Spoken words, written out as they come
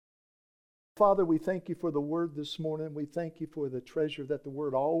Father, we thank you for the Word this morning. We thank you for the treasure that the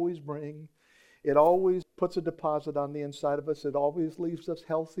Word always brings. It always puts a deposit on the inside of us. It always leaves us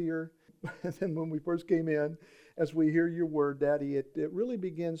healthier than when we first came in. As we hear your Word, Daddy, it really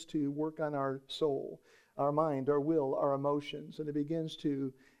begins to work on our soul, our mind, our will, our emotions, and it begins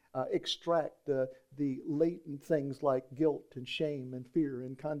to extract the latent things like guilt and shame and fear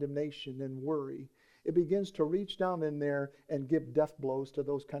and condemnation and worry. It begins to reach down in there and give death blows to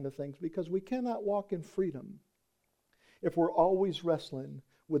those kind of things, because we cannot walk in freedom if we're always wrestling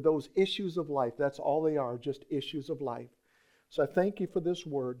with those issues of life. That's all they are, just issues of life. So I thank you for this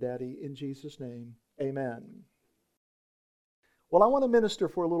word, Daddy, in Jesus' name. Amen. Well, I want to minister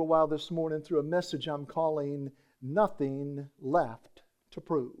for a little while this morning through a message I'm calling Nothing Left to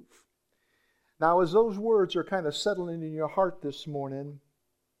Prove. Now, as those words are kind of settling in your heart this morning,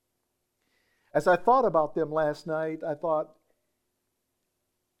 as I thought about them last night, I thought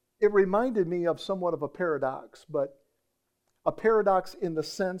it reminded me of somewhat of a paradox, but a paradox in the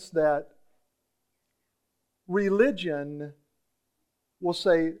sense that religion will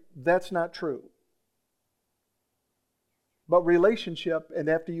say that's not true. But relationship, and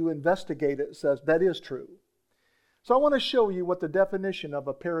after you investigate it, says that is true. So I want to show you what the definition of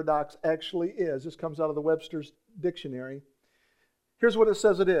a paradox actually is. This comes out of the Webster's Dictionary. Here's what it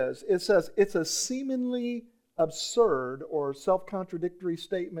says it is. It says it's a seemingly absurd or self-contradictory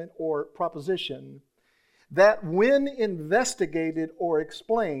statement or proposition that when investigated or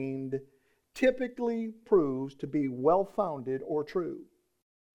explained typically proves to be well-founded or true.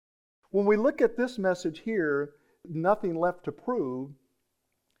 When we look at this message here, nothing left to prove,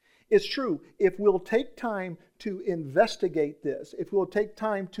 it's true. If we'll take time to investigate this, if we'll take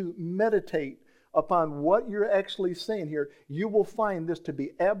time to meditate upon what you're actually saying here, you will find this to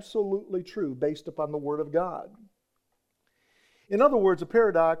be absolutely true based upon the Word of God. In other words, a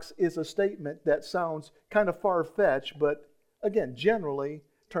paradox is a statement that sounds kind of far-fetched, but again, generally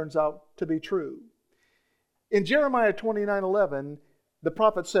turns out to be true. In Jeremiah 29:11, the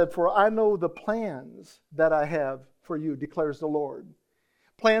prophet said, "For I know the plans that I have for you, declares the Lord.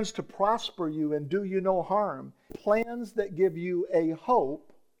 Plans to prosper you and do you no harm. Plans that give you a hope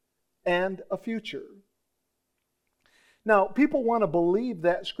and a future." Now, people want to believe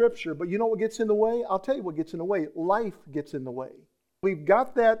that scripture, but you know what gets in the way? I'll tell you what gets in the way. Life gets in the way. We've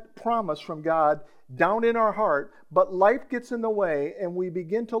got that promise from God down in our heart, but life gets in the way, and we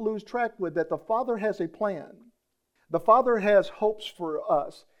begin to lose track with that the Father has a plan. The Father has hopes for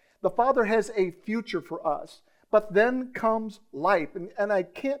us. The Father has a future for us. But then comes life. And I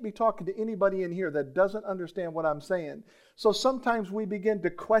can't be talking to anybody in here that doesn't understand what I'm saying. So sometimes we begin to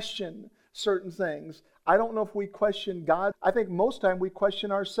question certain things. I don't know if we question God. I think most time we question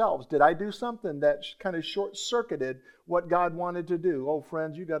ourselves. Did I do something that kind of short-circuited what God wanted to do? Oh,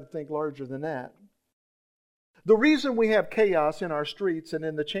 friends, you got to think larger than that. The reason we have chaos in our streets and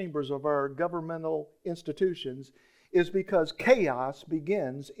in the chambers of our governmental institutions is because chaos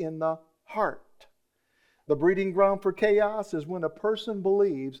begins in the heart. The breeding ground for chaos is when a person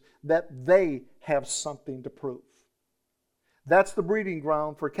believes that they have something to prove. That's the breeding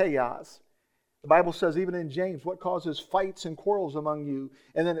ground for chaos. The Bible says, even in James, what causes fights and quarrels among you?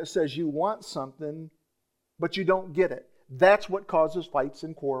 And then it says you want something, but you don't get it. That's what causes fights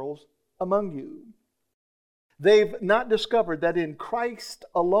and quarrels among you. They've not discovered that in Christ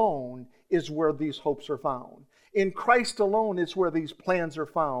alone is where these hopes are found. In Christ alone is where these plans are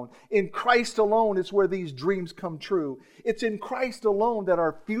found. In Christ alone is where these dreams come true. It's in Christ alone that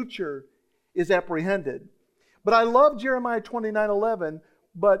our future is apprehended. But I love Jeremiah 29:11,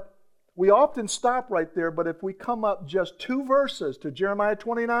 but we often stop right there. But if we come up just 2 verses to Jeremiah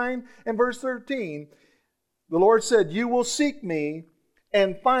 29 and verse 13, the Lord said, "You will seek me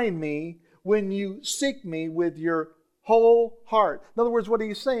and find me when you seek me with your whole heart." In other words, what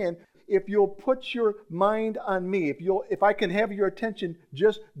he's saying, if you'll put your mind on me, if I can have your attention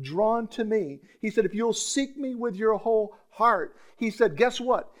just drawn to me. He said, if you'll seek me with your whole heart, he said, guess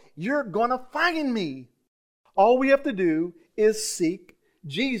what? You're going to find me. All we have to do is seek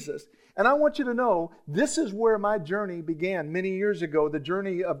Jesus. And I want you to know, this is where my journey began many years ago, the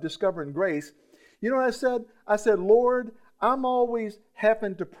journey of discovering grace. You know what I said? I said, Lord, I'm always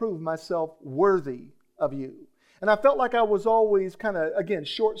having to prove myself worthy of you. And I felt like I was always kind of, again,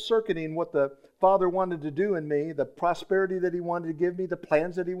 short-circuiting what the Father wanted to do in me, the prosperity that He wanted to give me, the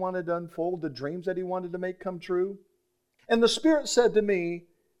plans that He wanted to unfold, the dreams that He wanted to make come true. And the Spirit said to me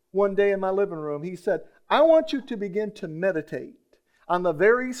one day in my living room, He said, I want you to begin to meditate on the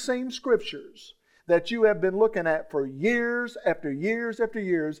very same scriptures that you have been looking at for years after years after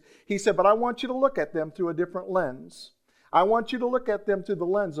years. He said, but I want you to look at them through a different lens. I want you to look at them through the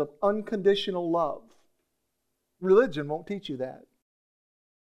lens of unconditional love. Religion won't teach you that.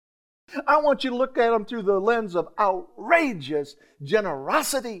 I want you to look at them through the lens of outrageous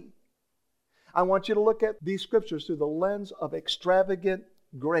generosity. I want you to look at these scriptures through the lens of extravagant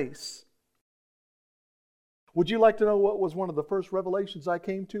grace. Would you like to know what was one of the first revelations I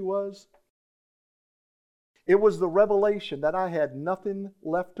came to was? It was the revelation that I had nothing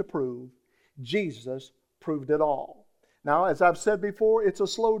left to prove. Jesus proved it all. Now, as I've said before, it's a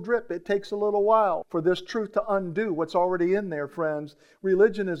slow drip. It takes a little while for this truth to undo what's already in there, friends.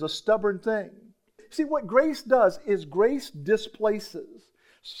 Religion is a stubborn thing. See, what grace does is grace displaces.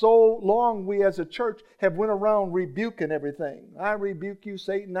 So long we as a church have went around rebuking everything. I rebuke you,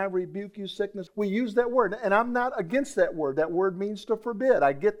 Satan. I rebuke you, sickness. We use that word, and I'm not against that word. That word means to forbid.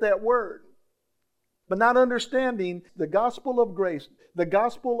 I get that word. But not understanding the gospel of grace, the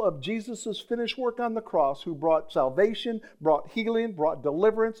gospel of Jesus' finished work on the cross, who brought salvation, brought healing, brought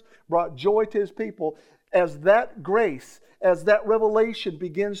deliverance, brought joy to His people. As that grace, as that revelation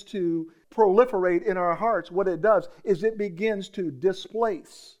begins to proliferate in our hearts, what it does is it begins to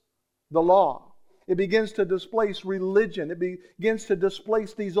displace the law. It begins to displace religion. It begins to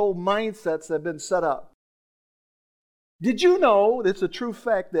displace these old mindsets that have been set up. Did you know, it's a true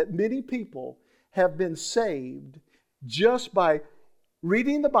fact, that many people have been saved just by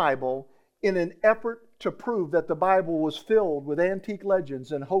reading the Bible in an effort to prove that the Bible was filled with antique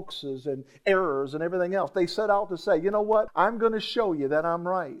legends and hoaxes and errors and everything else? They set out to say, you know what? I'm going to show you that I'm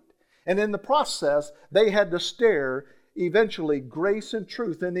right. And in the process, they had to stare eventually grace and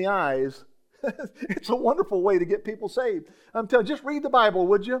truth in the eyes. It's a wonderful way to get people saved. I'm telling you, just read the Bible,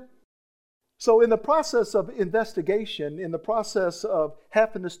 would you? So in the process of investigation, in the process of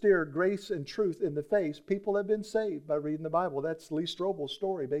having to stare grace and truth in the face, people have been saved by reading the Bible. That's Lee Strobel's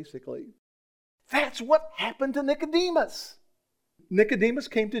story, basically. That's what happened to Nicodemus. Nicodemus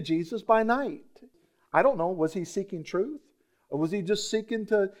came to Jesus by night. I don't know, was he seeking truth? Or was he just seeking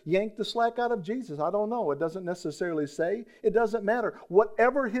to yank the slack out of Jesus? I don't know. It doesn't necessarily say. It doesn't matter.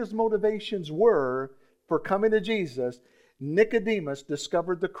 Whatever his motivations were for coming to Jesus, Nicodemus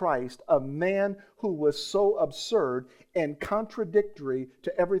discovered the Christ, a man who was so absurd and contradictory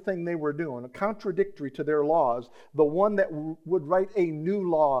to everything they were doing, contradictory to their laws. The one that would write a new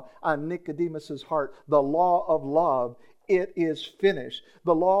law on Nicodemus's heart, the law of love. It is finished.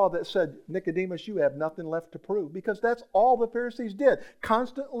 The law that said, Nicodemus, you have nothing left to prove. Because that's all the Pharisees did.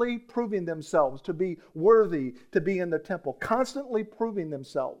 Constantly proving themselves to be worthy to be in the temple. Constantly proving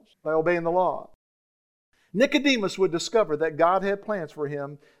themselves by obeying the law. Nicodemus would discover that God had plans for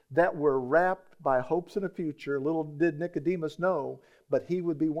him that were wrapped by hopes in a future. Little did Nicodemus know, but he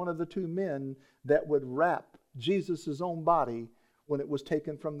would be one of the two men that would wrap Jesus' own body when it was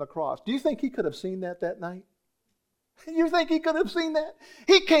taken from the cross. Do you think he could have seen that night? You think he could have seen that?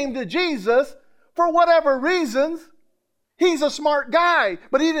 He came to Jesus for whatever reasons. He's a smart guy,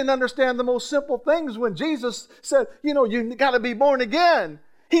 but he didn't understand the most simple things when Jesus said, you got to be born again.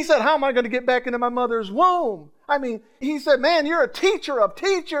 He said, how am I going to get back into my mother's womb? I mean, he said, man, you're a teacher of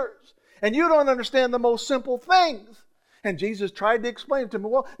teachers, and you don't understand the most simple things. And Jesus tried to explain to him,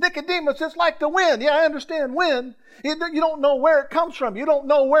 well, Nicodemus, it's like the wind. Yeah, I understand wind. You don't know where it comes from. You don't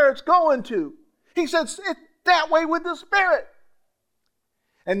know where it's going to. He said, it's that way with the Spirit.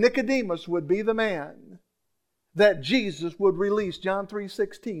 And Nicodemus would be the man that Jesus would release John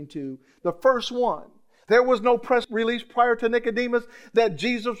 3:16 to, the first one. There was no press release prior to Nicodemus that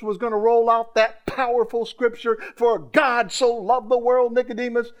Jesus was going to roll out that powerful scripture, for God so loved the world,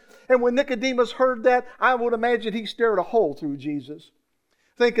 Nicodemus. And when Nicodemus heard that, I would imagine he stared a hole through Jesus,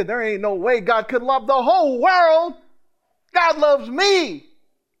 thinking there ain't no way God could love the whole world. God loves me.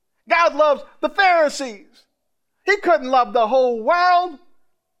 God loves the Pharisees. He couldn't love the whole world.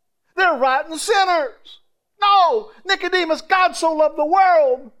 They're rotten sinners. No, Nicodemus, God so loved the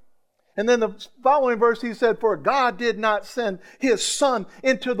world. And then the following verse he said, for God did not send His Son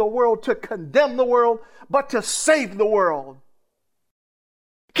into the world to condemn the world, but to save the world.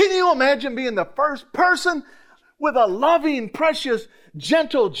 Can you imagine being the first person with a loving, precious,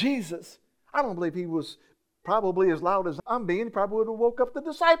 gentle Jesus? I don't believe he was probably as loud as I'm being. He probably would have woke up the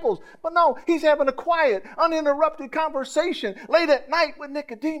disciples. But no, he's having a quiet, uninterrupted conversation late at night with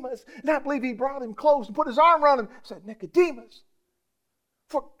Nicodemus. And I believe he brought him close and put his arm around him and said, Nicodemus,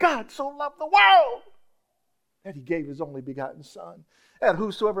 for God so loved the world that He gave His only begotten Son, that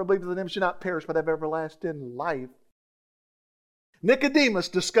whosoever believes in Him should not perish but have everlasting life. Nicodemus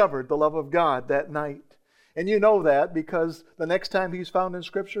discovered the love of God that night. And you know that because the next time he's found in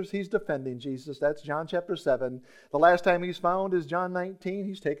Scriptures, he's defending Jesus. That's John chapter 7. The last time he's found is John 19.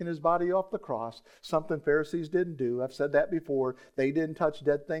 He's taken his body off the cross. Something Pharisees didn't do. I've said that before. They didn't touch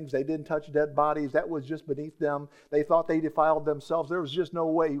dead things. They didn't touch dead bodies. That was just beneath them. They thought they defiled themselves. There was just no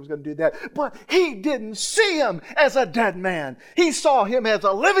way he was going to do that. But he didn't see him as a dead man. He saw him as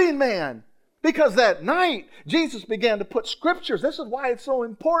a living man. Because that night, Jesus began to put Scriptures. This is why it's so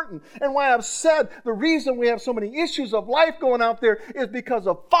important. And why I've said the reason we have so many issues of life going out there is because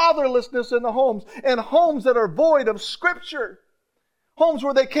of fatherlessness in the homes. And homes that are void of Scripture. Homes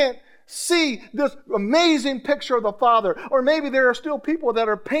where they can't see this amazing picture of the Father. Or maybe there are still people that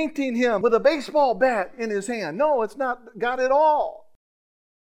are painting him with a baseball bat in his hand. No, it's not God at all.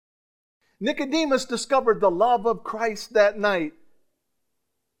 Nicodemus discovered the love of Christ that night.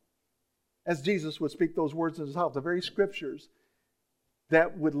 As Jesus would speak those words in his house, the very Scriptures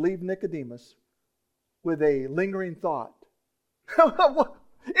that would leave Nicodemus with a lingering thought.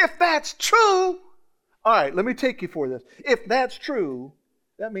 If that's true, all right, let me take you for this. If that's true,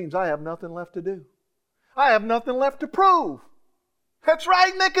 that means I have nothing left to do. I have nothing left to prove. That's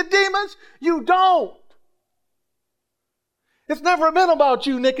right, Nicodemus, you don't. It's never been about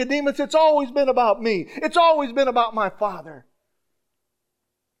you, Nicodemus. It's always been about me. It's always been about my Father.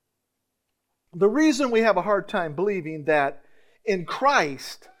 The reason we have a hard time believing that in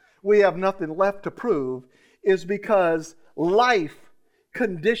Christ we have nothing left to prove is because life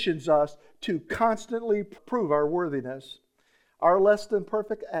conditions us to constantly prove our worthiness. Our less than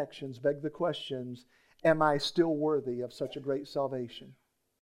perfect actions beg the questions, am I still worthy of such a great salvation?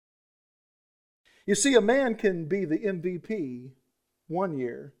 You see, a man can be the MVP one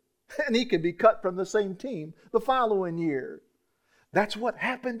year, and he can be cut from the same team the following year. That's what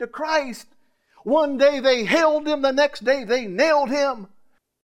happened to Christ. One day they hailed him, the next day they nailed him.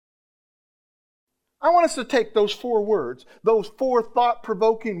 I want us to take those 4 words, those 4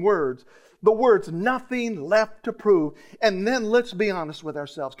 thought-provoking words, the words nothing left to prove, and then let's be honest with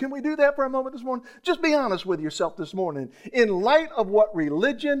ourselves. Can we do that for a moment this morning? Just be honest with yourself this morning. In light of what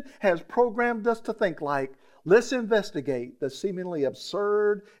religion has programmed us to think like, let's investigate the seemingly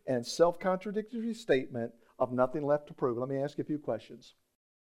absurd and self-contradictory statement of nothing left to prove. Let me ask you a few questions.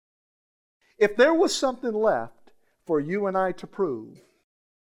 If there was something left for you and I to prove,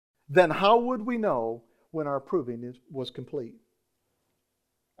 then how would we know when our proving was complete?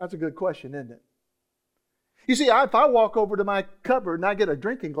 That's a good question, isn't it? You see, if I walk over to my cupboard and I get a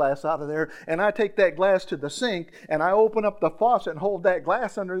drinking glass out of there and I take that glass to the sink and I open up the faucet and hold that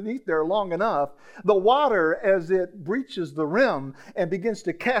glass underneath there long enough, the water as it breaches the rim and begins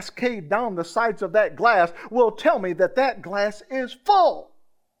to cascade down the sides of that glass will tell me that that glass is full.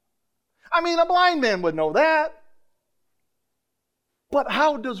 I mean, a blind man would know that. But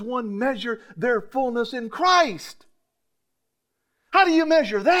how does one measure their fullness in Christ? How do you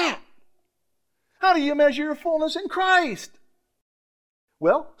measure that? How do you measure your fullness in Christ?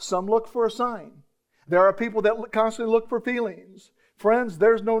 Well, some look for a sign. There are people that constantly look for feelings. Friends,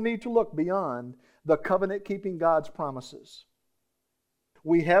 there's no need to look beyond the covenant-keeping God's promises.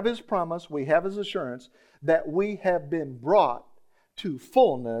 We have His promise, we have His assurance that we have been brought to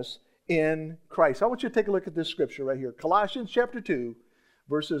fullness in Christ. I want you to take a look at this scripture right here. Colossians chapter 2,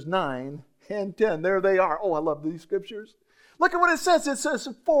 verses 9 and 10. There they are. Oh, I love these scriptures. Look at what it says. It says,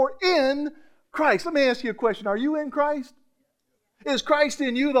 for in Christ. Let me ask you a question. Are you in Christ? Is Christ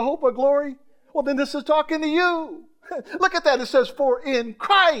in you, the hope of glory? Well, then this is talking to you. Look at that. It says, for in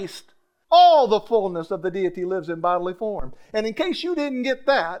Christ, all the fullness of the deity lives in bodily form. And in case you didn't get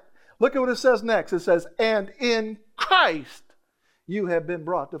that, look at what it says next. It says, and in Christ, you have been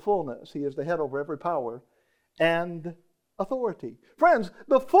brought to fullness. He is the head over every power and authority. Friends,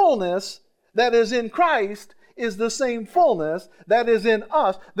 the fullness that is in Christ is the same fullness that is in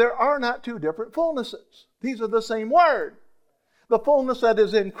us. There are not 2 different fullnesses. These are the same word. The fullness that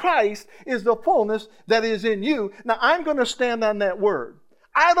is in Christ is the fullness that is in you. Now, I'm going to stand on that word.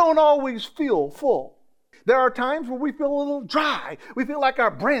 I don't always feel full. There are times where we feel a little dry. We feel like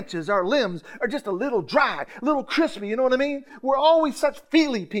our branches, our limbs are just a little dry, a little crispy, you know what I mean? We're always such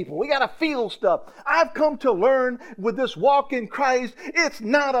feely people. We got to feel stuff. I've come to learn with this walk in Christ, it's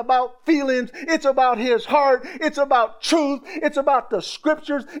not about feelings. It's about His heart. It's about truth. It's about the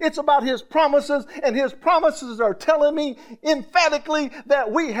Scriptures. It's about His promises. And His promises are telling me emphatically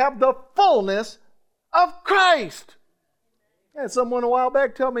that we have the fullness of Christ. I had someone a while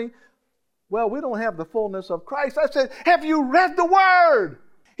back tell me, well, we don't have the fullness of Christ. I said, have you read the Word?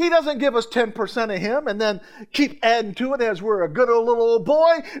 He doesn't give us 10% of Him and then keep adding to it as we're a good little old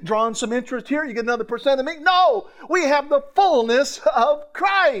boy, drawing some interest here, you get another percent of me. No, we have the fullness of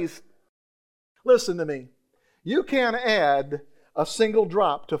Christ. Listen to me. You can't add a single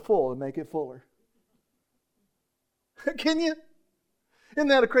drop to full and make it fuller. Can you? Isn't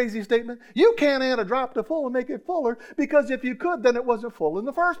that a crazy statement? You can't add a drop to full and make it fuller, because if you could, then it wasn't full in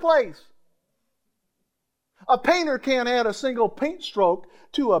the first place. A painter can't add a single paint stroke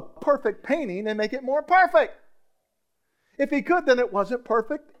to a perfect painting and make it more perfect. If he could, then it wasn't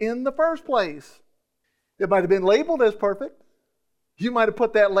perfect in the first place. It might have been labeled as perfect. You might have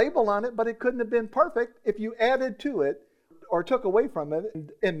put that label on it, but it couldn't have been perfect if you added to it or took away from it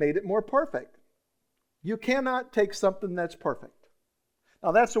and made it more perfect. You cannot take something that's perfect.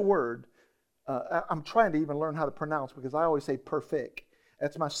 Now that's a word I'm trying to even learn how to pronounce, because I always say perfect.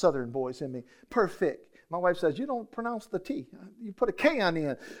 That's my southern voice in me. Perfect. My wife says, you don't pronounce the T. You put a K on the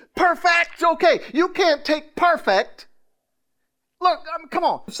end. Perfect. Okay. You can't take perfect. Look, come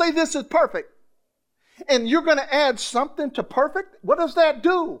on. Say this is perfect. And you're going to add something to perfect? What does that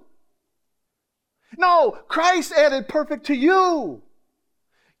do? No, Christ added perfect to you.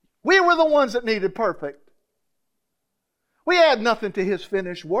 We were the ones that needed perfect. We add nothing to His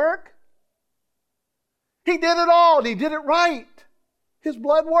finished work. He did it all, and He did it right. His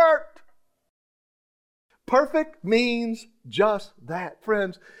blood worked. Perfect means just that,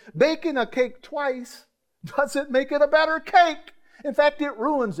 friends. Baking a cake twice doesn't make it a better cake. In fact, it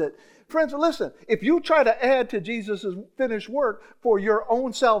ruins it. Friends, listen, if you try to add to Jesus' finished work for your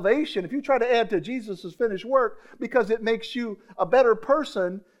own salvation, if you try to add to Jesus' finished work because it makes you a better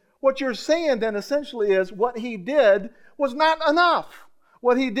person, what you're saying then essentially is what He did was not enough.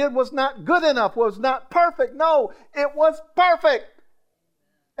 What He did was not good enough, was not perfect. No, it was perfect.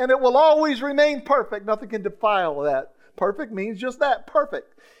 And it will always remain perfect. Nothing can defile that. Perfect means just that,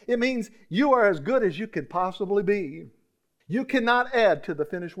 perfect. It means you are as good as you can possibly be. You cannot add to the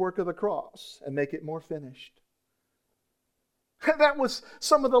finished work of the cross and make it more finished. That was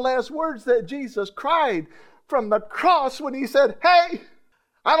some of the last words that Jesus cried from the cross when He said, hey,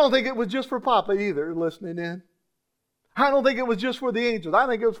 I don't think it was just for Papa either listening in. I don't think it was just for the angels. I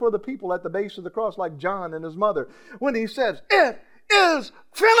think it was for the people at the base of the cross like John and his mother when He says, it is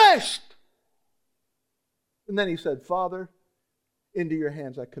finished. And then He said, Father, into your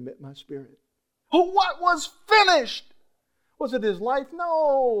hands I commit my spirit. What was finished? Was it His life?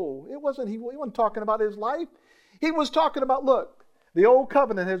 No, it wasn't. He wasn't talking about His life. He was talking about, look, the old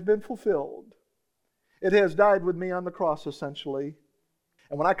covenant has been fulfilled. It has died with me on the cross, essentially.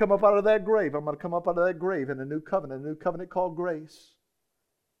 And when I come up out of that grave, I'm going to come up out of that grave in a new covenant called grace.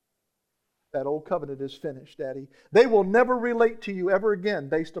 That old covenant is finished, Daddy. They will never relate to you ever again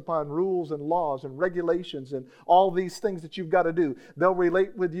based upon rules and laws and regulations and all these things that you've got to do. They'll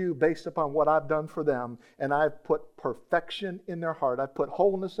relate with you based upon what I've done for them. And I've put perfection in their heart. I've put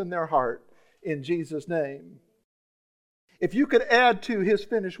wholeness in their heart in Jesus' name. If you could add to His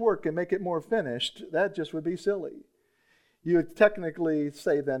finished work and make it more finished, that just would be silly. You would technically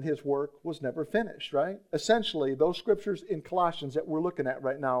say then His work was never finished, right? Essentially, those scriptures in Colossians that we're looking at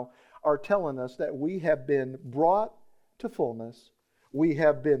right now are telling us that we have been brought to fullness. We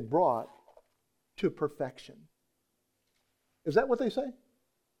have been brought to perfection. Is that what they say?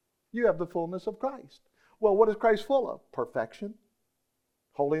 You have the fullness of Christ. Well, what is Christ full of? Perfection,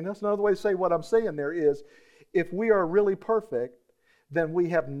 holiness. Another way to say what I'm saying there is, if we are really perfect, then we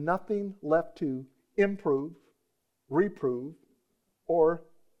have nothing left to improve, reprove, or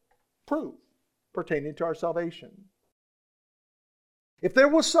prove pertaining to our salvation. If there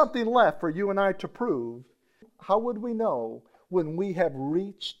was something left for you and I to prove, how would we know when we have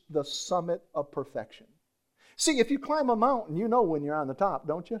reached the summit of perfection? See, if you climb a mountain, you know when you're on the top,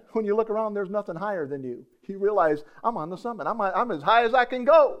 don't you? When you look around, there's nothing higher than you. You realize, I'm on the summit. I'm as high as I can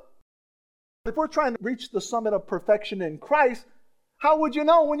go. If we're trying to reach the summit of perfection in Christ, how would you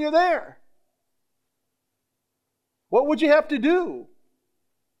know when you're there? What would you have to do?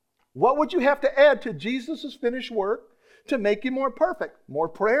 What would you have to add to Jesus' finished work to make you more perfect? More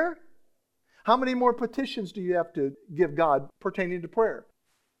prayer? How many more petitions do you have to give God pertaining to prayer?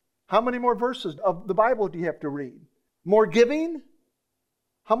 How many more verses of the Bible do you have to read? More giving?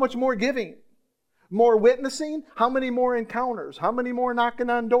 How much more giving? More witnessing? How many more encounters? How many more knocking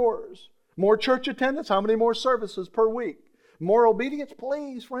on doors? More church attendance? How many more services per week? More obedience?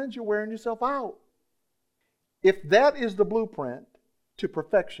 Please, friends, you're wearing yourself out. If that is the blueprint to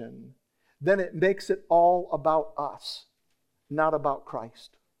perfection, then it makes it all about us, not about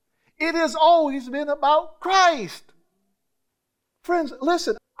Christ. It has always been about Christ. Friends,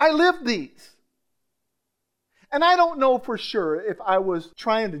 listen, I lived these. And I don't know for sure if I was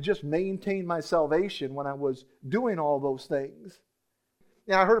trying to just maintain my salvation when I was doing all those things.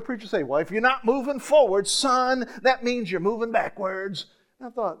 Now, I heard a preacher say, well, if you're not moving forward, son, that means you're moving backwards. I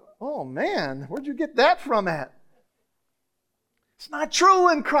thought, oh man, where'd you get that from at? It's not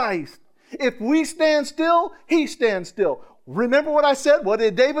true in Christ. If we stand still, He stands still. Remember what I said? What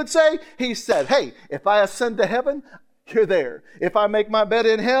did David say? He said, hey, if I ascend to heaven, you're there. If I make my bed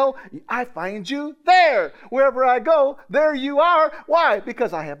in hell, I find you there. Wherever I go, there you are. Why?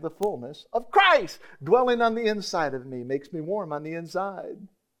 Because I have the fullness of Christ dwelling on the inside of me. Makes me warm on the inside.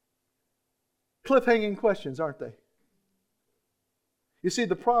 Cliffhanging questions, aren't they? You see,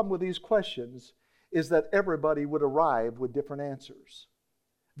 the problem with these questions is that everybody would arrive with different answers.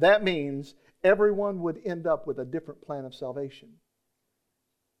 That means everyone would end up with a different plan of salvation.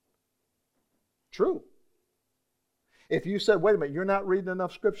 True. If you said, wait a minute, you're not reading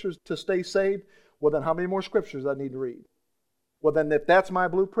enough scriptures to stay saved, well then how many more scriptures I need to read? Well then if that's my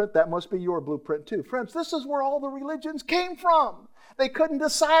blueprint, that must be your blueprint too. Friends, this is where all the religions came from. They couldn't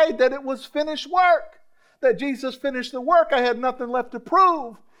decide that it was finished work. That Jesus finished the work. I had nothing left to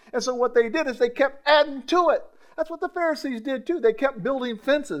prove. And so what they did is they kept adding to it. That's what the Pharisees did too. They kept building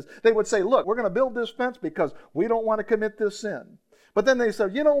fences. They would say, look, we're going to build this fence because we don't want to commit this sin. But then they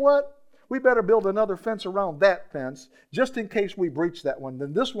said, you know what? We better build another fence around that fence just in case we breach that one.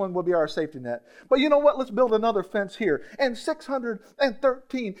 Then this one will be our safety net. But you know what? Let's build another fence here. And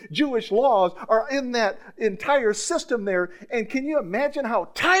 613 Jewish laws are in that entire system there. And can you imagine how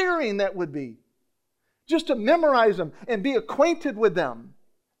tiring that would be? Just to memorize them and be acquainted with them.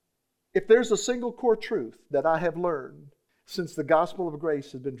 If there's a single core truth that I have learned since the gospel of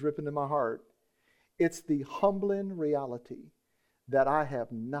grace has been dripping in my heart, it's the humbling reality that I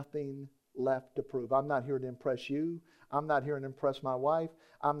have nothing left to prove. I'm not here to impress you. I'm not here to impress my wife.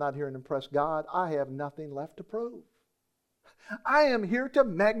 I'm not here to impress God. I have nothing left to prove. I am here to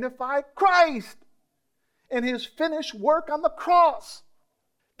magnify Christ and His finished work on the cross.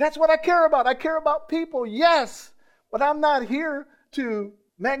 That's what I care about. I care about people, yes, but I'm not here to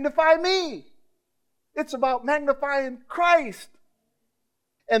magnify me. It's about magnifying Christ.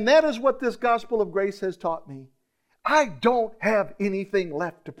 And that is what this gospel of grace has taught me. I don't have anything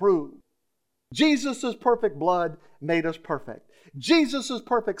left to prove. Jesus' perfect blood made us perfect. Jesus'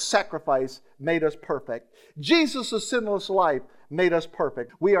 perfect sacrifice made us perfect. Jesus' sinless life made us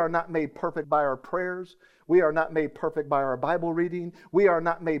perfect. We are not made perfect by our prayers. We are not made perfect by our Bible reading. We are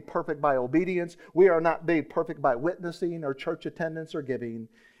not made perfect by obedience. We are not made perfect by witnessing or church attendance or giving.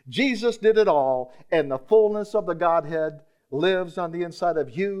 Jesus did it all, and the fullness of the Godhead lives on the inside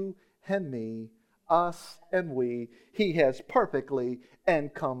of you and me, us and we. He has perfectly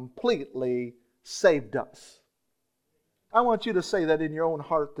and completely saved us. I want you to say that in your own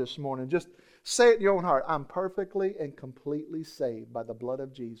heart this morning. Just say it in your own heart. I'm perfectly and completely saved by the blood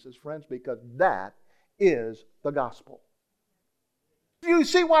of Jesus, friends, because that is the gospel. You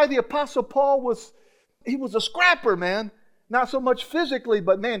see why the Apostle Paul was a scrapper, man. Not so much physically,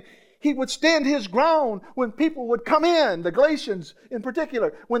 but man, he would stand his ground when people would come in, the Galatians in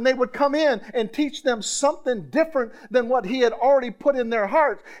particular, when they would come in and teach them something different than what he had already put in their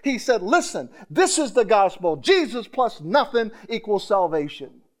hearts. He said, listen, this is the gospel. Jesus plus nothing equals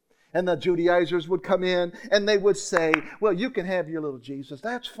salvation. And the Judaizers would come in and they would say, well, you can have your little Jesus.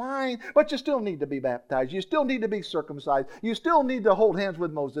 That's fine, but you still need to be baptized. You still need to be circumcised. You still need to hold hands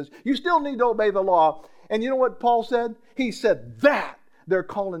with Moses. You still need to obey the law. And you know what Paul said? He said that they're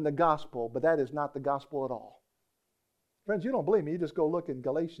calling the gospel, but that is not the gospel at all. Friends, you don't believe me. You just go look in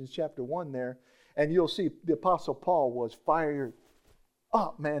Galatians chapter 1 there, and you'll see the Apostle Paul was fired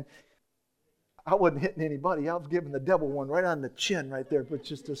up, man. I wasn't hitting anybody. I was giving the devil one right on the chin right there for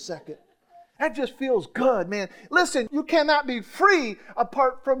just a second. That just feels good, man. Listen, you cannot be free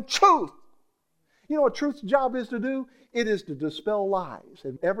apart from truth. You know what truth's job is to do? It is to dispel lies.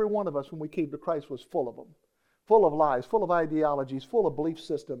 And every one of us, when we came to Christ, was full of them. Full of lies, full of ideologies, full of belief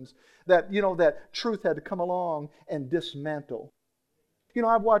systems that, that truth had to come along and dismantle.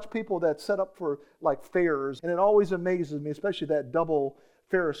 I've watched people that set up for like fairs, and it always amazes me, especially that double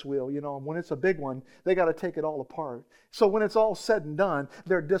Ferris wheel, when it's a big one, they got to take it all apart. So when it's all said and done,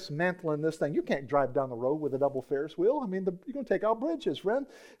 they're dismantling this thing. You can't drive down the road with a double Ferris wheel. You're going to take out bridges, friend.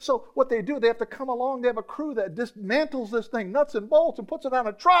 So what they do, they have to come along. They have a crew that dismantles this thing, nuts and bolts, and puts it on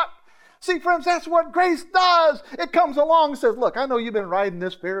a truck. See, friends, that's what grace does. It comes along and says, look, I know you've been riding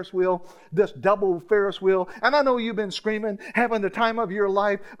this Ferris wheel, this double Ferris wheel, and I know you've been screaming, having the time of your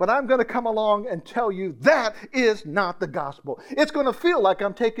life, but I'm going to come along and tell you that is not the gospel. It's going to feel like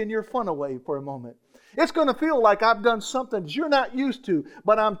I'm taking your fun away for a moment. It's going to feel like I've done something you're not used to,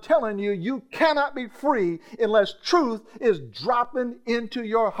 but I'm telling you, you cannot be free unless truth is dropping into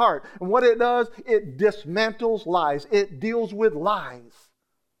your heart. And what it does, it dismantles lies. It deals with lies.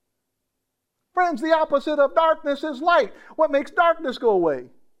 Friends, the opposite of darkness is light. What makes darkness go away?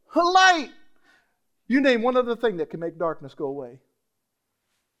 Light. You name one other thing that can make darkness go away.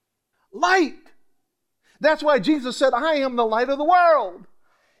 Light. That's why Jesus said, I am the light of the world.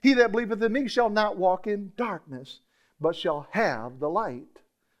 He that believeth in me shall not walk in darkness, but shall have the light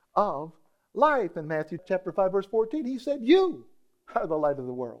of life. In Matthew chapter 5, verse 14, he said, you are the light of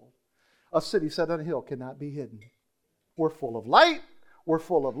the world. A city set on a hill cannot be hidden. We're full of light. We're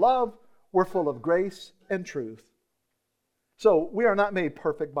full of love. We're full of grace and truth. So we are not made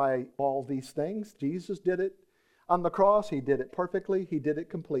perfect by all these things. Jesus did it on the cross. He did it perfectly. He did it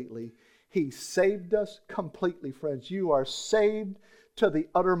completely. He saved us completely, friends. You are saved to the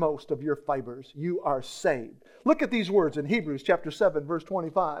uttermost of your fibers. You are saved. Look at these words in Hebrews chapter 7, verse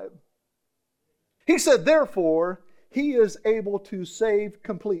 25. He said, therefore, He is able to save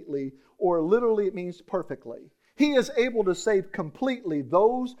completely, or literally it means perfectly. He is able to save completely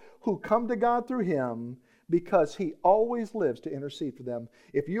those who come to God through Him, because He always lives to intercede for them.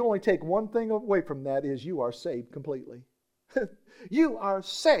 If you only take one thing away from that, is you are saved completely. You are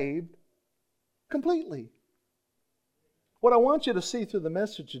saved completely. What I want you to see through the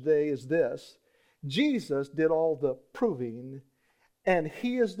message today is this. Jesus did all the proving, and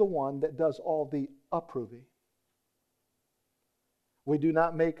He is the one that does all the approving. We do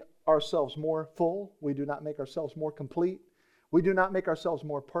not make ourselves more full. We do not make ourselves more complete. We do not make ourselves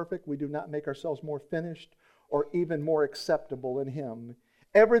more perfect. We do not make ourselves more finished or even more acceptable in Him.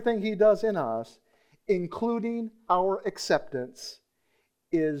 Everything He does in us, including our acceptance,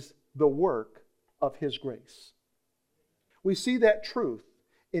 is the work of His grace. We see that truth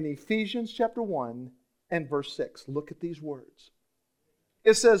in Ephesians chapter 1 and verse 6. Look at these words.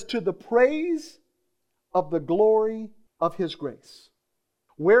 It says, to the praise of the glory of His grace,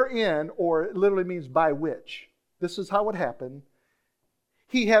 wherein, or it literally means by which, this is how it happened,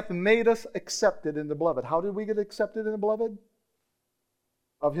 He hath made us accepted in the beloved. How did we get accepted in the beloved?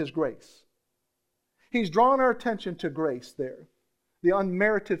 Of His grace. He's drawn our attention to grace there. The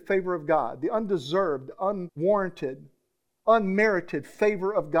unmerited favor of God. The undeserved, unwarranted, unmerited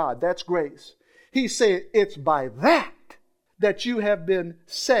favor of God. That's grace. He's saying it's by that that you have been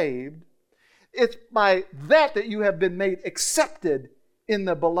saved. It's by that that you have been made accepted in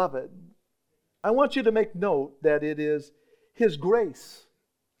the beloved. I want you to make note that it is His grace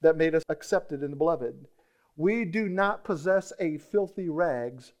that made us accepted in the beloved. We do not possess a filthy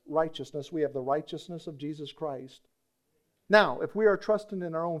rags righteousness. We have the righteousness of Jesus Christ. Now, if we are trusting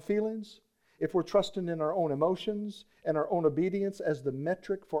in our own feelings, if we're trusting in our own emotions and our own obedience as the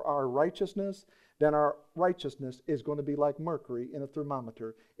metric for our righteousness, then our righteousness is going to be like mercury in a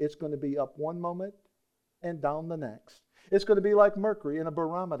thermometer. It's going to be up one moment and down the next. It's going to be like mercury in a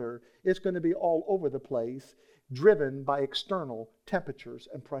barometer. It's going to be all over the place, driven by external temperatures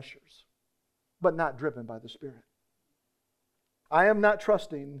and pressures, but not driven by the Spirit. I am not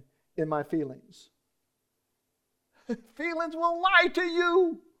trusting in my feelings. Feelings will lie to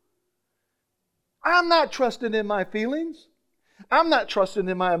you. I'm not trusting in my feelings. I'm not trusting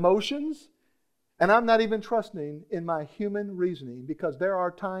in my emotions. And I'm not even trusting in my human reasoning, because there are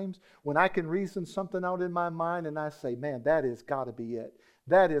times when I can reason something out in my mind and I say, man, that has got to be it.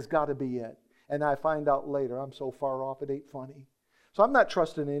 That has got to be it. And I find out later, I'm so far off, it ain't funny. So I'm not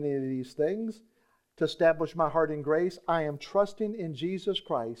trusting in any of these things to establish my heart in grace. I am trusting in Jesus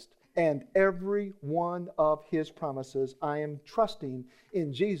Christ and every one of His promises. I am trusting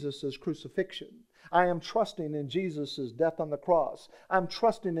in Jesus' crucifixion. I am trusting in Jesus' death on the cross. I'm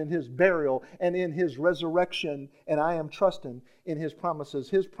trusting in His burial and in His resurrection, and I am trusting in His promises.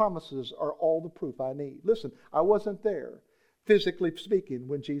 His promises are all the proof I need. Listen, I wasn't there, physically speaking,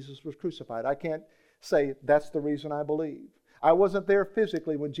 when Jesus was crucified. I can't say that's the reason I believe. I wasn't there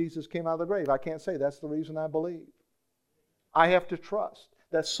physically when Jesus came out of the grave. I can't say that's the reason I believe. I have to trust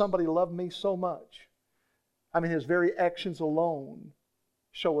that somebody loved me so much. I mean, His very actions alone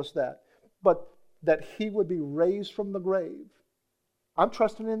show us that. But that He would be raised from the grave, I'm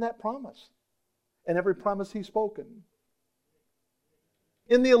trusting in that promise and every promise He's spoken.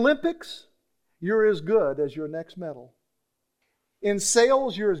 In the Olympics, you're as good as your next medal. In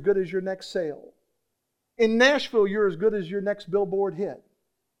sales, you're as good as your next sale. In Nashville, you're as good as your next billboard hit.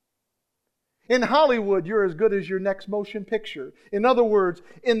 In Hollywood, you're as good as your next motion picture. In other words,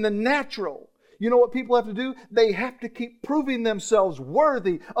 in the natural, you know what people have to do? They have to keep proving themselves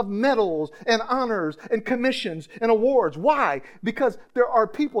worthy of medals and honors and commissions and awards. Why? Because there are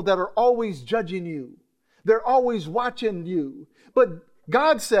people that are always judging you. They're always watching you. But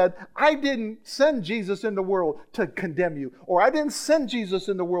God said, I didn't send Jesus in the world to condemn you, or I didn't send Jesus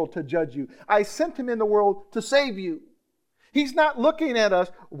in the world to judge you. I sent Him in the world to save you. He's not looking at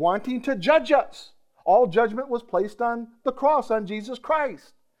us wanting to judge us. All judgment was placed on the cross, on Jesus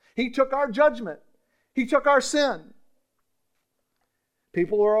Christ. He took our judgment. He took our sin.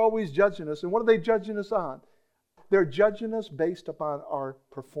 People are always judging us. And what are they judging us on? They're judging us based upon our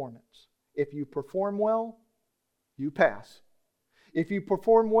performance. If you perform well, you pass. If you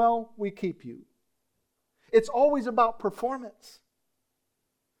perform well, we keep you. It's always about performance.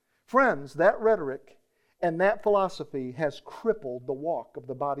 Friends, that rhetoric and that philosophy has crippled the walk of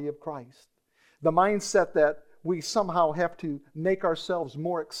the body of Christ. The mindset that we somehow have to make ourselves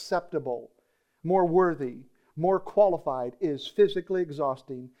more acceptable, more worthy, more qualified is physically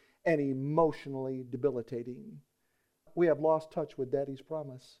exhausting and emotionally debilitating. We have lost touch with Daddy's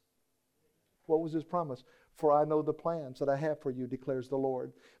promise. What was His promise? For I know the plans that I have for you, declares the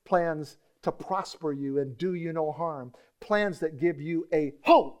Lord. Plans to prosper you and do you no harm. Plans that give you a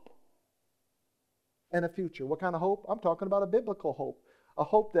hope and a future. What kind of hope? I'm talking about a biblical hope. A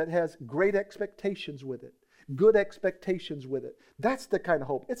hope that has great expectations with it. Good expectations with it. That's the kind of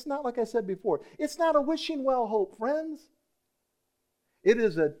hope. It's not, like I said before, it's not a wishing well hope, friends. It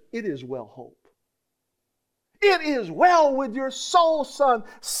is well hope. It is well with your soul, son.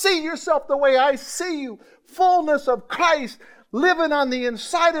 See yourself the way I see you. Fullness of Christ living on the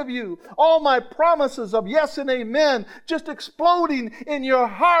inside of you. All my promises of yes and amen just exploding in your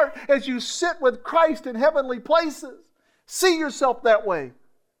heart as you sit with Christ in heavenly places. See yourself that way.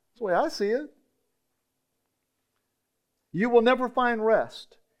 That's the way I see it. You will never find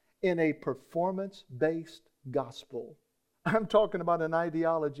rest in a performance-based gospel. I'm talking about an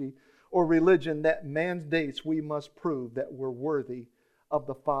ideology or religion that mandates we must prove that we're worthy of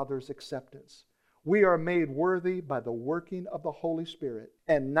the Father's acceptance. We are made worthy by the working of the Holy Spirit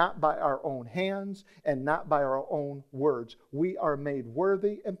and not by our own hands and not by our own words. We are made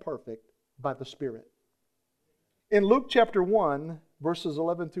worthy and perfect by the Spirit. In Luke chapter 1, verses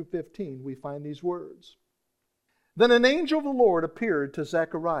 11 through 15, we find these words. Then an angel of the Lord appeared to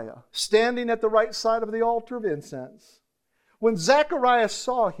Zechariah, standing at the right side of the altar of incense. When Zechariah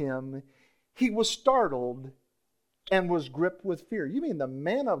saw him, he was startled and was gripped with fear. You mean the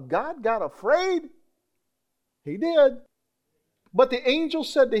man of God got afraid? He did. But the angel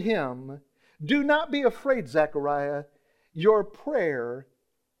said to him, do not be afraid, Zechariah. Your prayer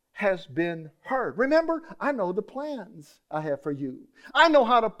has been heard. Remember, I know the plans I have for you. I know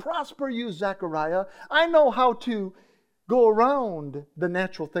how to prosper you, Zechariah. I know how to go around the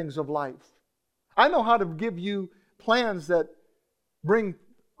natural things of life. I know how to give you plans that bring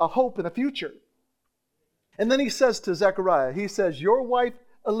a hope and a future. And then he says to Zechariah, he says, your wife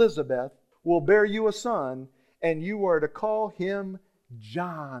Elizabeth will bear you a son, and you are to call him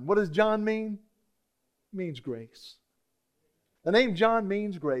John. What does John mean? It means grace. The name John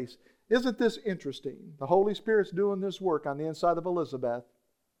means grace. Isn't this interesting? The Holy Spirit's doing this work on the inside of Elizabeth.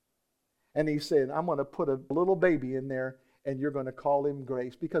 And he's saying, I'm going to put a little baby in there, and you're going to call him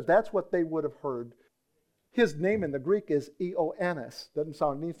Grace. Because that's what they would have heard. His name in the Greek is Ioannis. Doesn't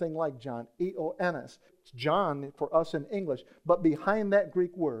sound anything like John. Ioannis. It's John for us in English. But behind that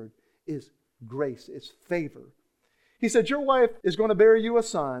Greek word is grace. It's favor. He said, your wife is going to bear you a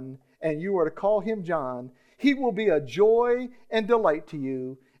son, and you are to call him John. He will be a joy and delight to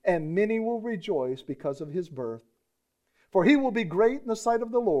you, and many will rejoice because of his birth. For he will be great in the sight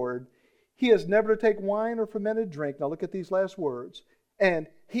of the Lord. He is never to take wine or fermented drink. Now look at these last words. And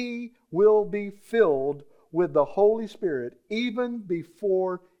he will be filled with the Holy Spirit even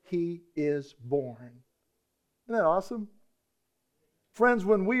before he is born. Isn't that awesome? Friends,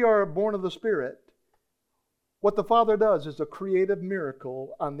 when we are born of the Spirit, what the Father does is a creative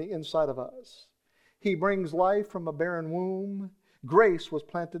miracle on the inside of us. He brings life from a barren womb. Grace was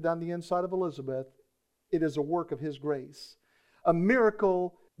planted on the inside of Elizabeth. It is a work of His grace. A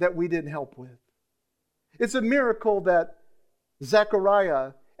miracle that we didn't help with. It's a miracle that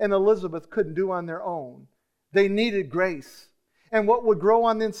Zechariah and Elizabeth couldn't do on their own. They needed grace. And what would grow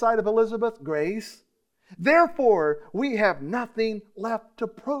on the inside of Elizabeth? Grace. Therefore, we have nothing left to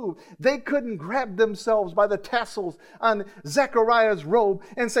prove. They couldn't grab themselves by the tassels on Zechariah's robe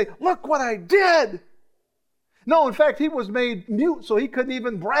and say, look what I did. No, in fact, he was made mute, so he couldn't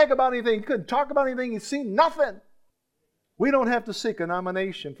even brag about anything. He couldn't talk about anything. He'd seen nothing. We don't have to seek a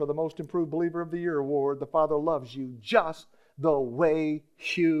nomination for the Most Improved Believer of the Year award. The Father loves you just the way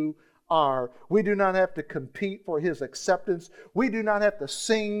you are. We do not have to compete for His acceptance. We do not have to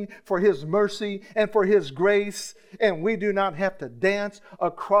sing for His mercy and for His grace. And we do not have to dance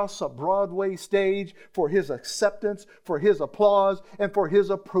across a Broadway stage for His acceptance, for His applause, and for His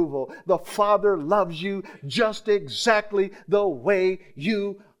approval. The Father loves you just exactly the way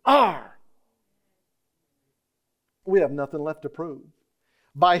you are. We have nothing left to prove.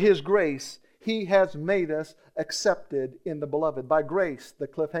 By His grace, He has made us accepted in the Beloved. By grace, the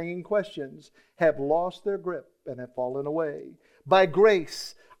cliff-hanging questions have lost their grip and have fallen away. By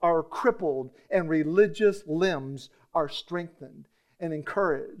grace, our crippled and religious limbs are strengthened and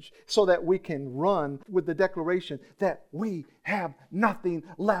encouraged so that we can run with the declaration that we have nothing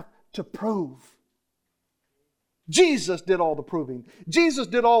left to prove. Jesus did all the proving. Jesus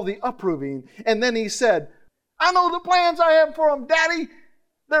did all the approving. And then He said, I know the plans I have for them, Daddy.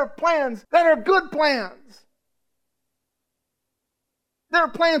 They're plans that are good plans. They're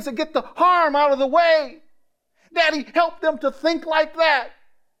plans that get the harm out of the way. Daddy, help them to think like that.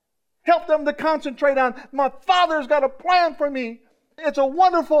 Help them to concentrate on, my Father's got a plan for me. It's a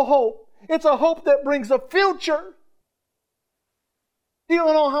wonderful hope. It's a hope that brings a future. You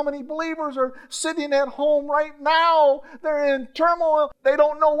don't know how many believers are sitting at home right now. They're in turmoil. They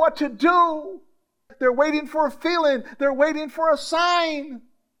don't know what to do. They're waiting for a feeling. They're waiting for a sign.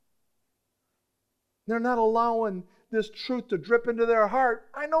 They're not allowing this truth to drip into their heart.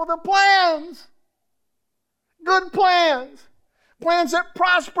 I know the plans. Good plans. Plans that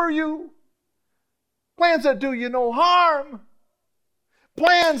prosper you. Plans that do you no harm.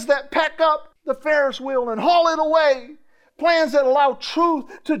 Plans that pack up the Ferris wheel and haul it away. Plans that allow truth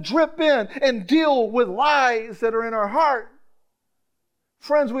to drip in and deal with lies that are in our heart.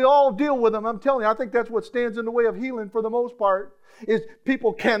 Friends, we all deal with them. I'm telling you, I think that's what stands in the way of healing for the most part, is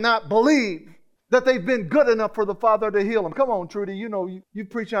people cannot believe that they've been good enough for the Father to heal them. Come on, Trudy, you know you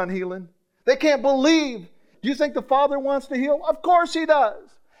preach on healing. They can't believe. Do you think the Father wants to heal? Of course He does.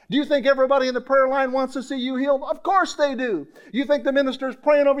 Do you think everybody in the prayer line wants to see you healed? Of course they do. You think the ministers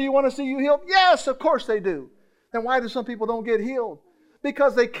praying over you want to see you healed? Yes, of course they do. Then why do some people don't get healed?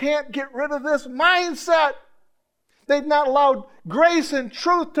 Because they can't get rid of this mindset. They've not allowed grace and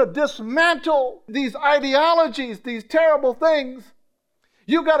truth to dismantle these ideologies, these terrible things.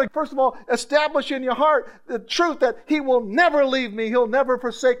 You've got to, first of all, establish in your heart the truth that He will never leave me. He'll never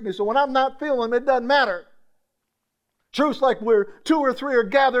forsake me. So when I'm not feeling Him, it doesn't matter. Truth's like where 2 or 3 are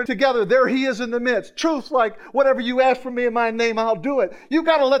gathered together, there He is in the midst. Truth's like whatever you ask from me in my name, I'll do it. You've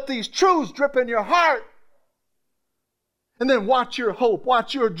got to let these truths drip in your heart. And then watch your hope,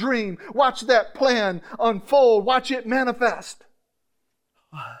 watch your dream, watch that plan unfold, watch it manifest.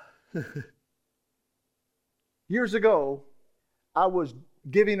 Years ago, I was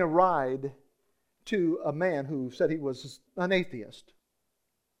giving a ride to a man who said he was an atheist.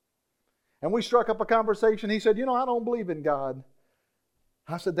 And we struck up a conversation. He said, I don't believe in God.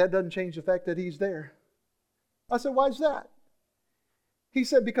 I said, that doesn't change the fact that He's there. I said, why's that? He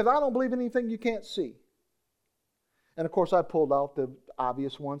said, because I don't believe in anything you can't see. And of course, I pulled out the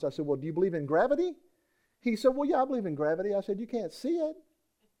obvious ones. I said, well, do you believe in gravity? He said, well, yeah, I believe in gravity. I said, you can't see it.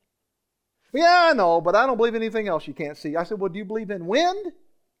 Yeah, I know, but I don't believe in anything else you can't see. I said, well, do you believe in wind?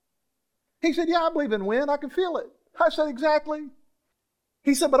 He said, yeah, I believe in wind. I can feel it. I said, exactly.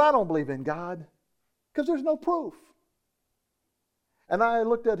 He said, but I don't believe in God because there's no proof. And I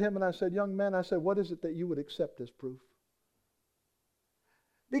looked at him and I said, young man, I said, what is it that you would accept as proof?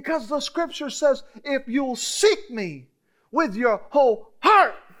 Because the Scripture says, if you'll seek me with your whole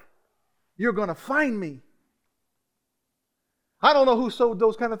heart, you're going to find me. I don't know who sowed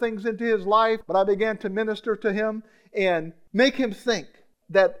those kind of things into his life, but I began to minister to him and make him think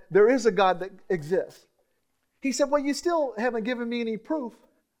that there is a God that exists. He said, well, you still haven't given me any proof.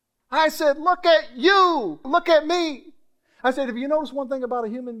 I said, look at you. Look at me. I said, if you notice one thing about a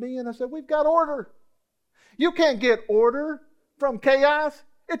human being, I said, we've got order. You can't get order from chaos.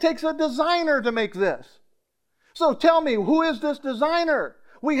 It takes a designer to make this. So tell me, who is this designer?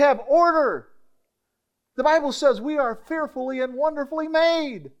 We have order. The Bible says we are fearfully and wonderfully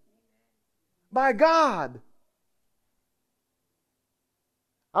made by God.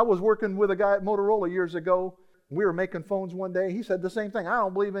 I was working with a guy at Motorola years ago. We were making phones one day. He said the same thing. I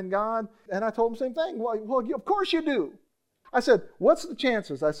don't believe in God. And I told him the same thing. Well, of course you do. I said, what's the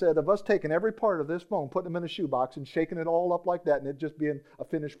chances, I said, of us taking every part of this phone, putting them in a shoebox and shaking it all up like that and it just being a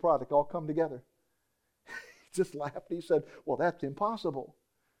finished product, all come together? He just laughed. He said, well, that's impossible.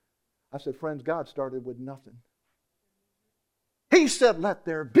 I said, friends, God started with nothing. He said, let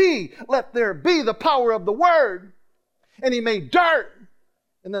there be the power of the Word. And He made dirt.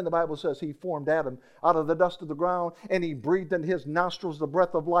 And then the Bible says He formed Adam out of the dust of the ground and He breathed in his nostrils the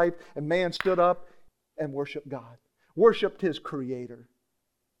breath of life, and man stood up and worshiped God. Worshipped his Creator.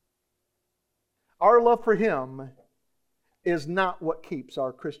 Our love for Him is not what keeps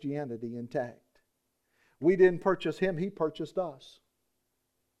our Christianity intact. We didn't purchase Him, He purchased us.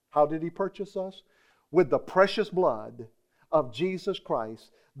 How did He purchase us? With the precious blood of Jesus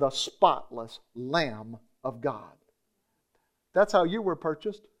Christ, the spotless Lamb of God. That's how you were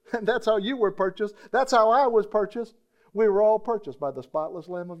purchased. That's how you were purchased. That's how I was purchased. We were all purchased by the spotless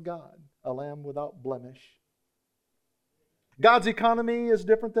Lamb of God, a lamb without blemish. God's economy is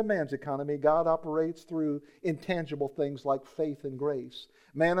different than man's economy. God operates through intangible things like faith and grace.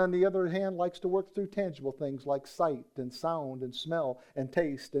 Man, on the other hand, likes to work through tangible things like sight and sound and smell and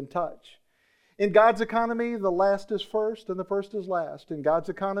taste and touch. In God's economy, the last is first and the first is last. In God's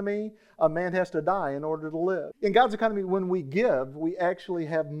economy, a man has to die in order to live. In God's economy, when we give, we actually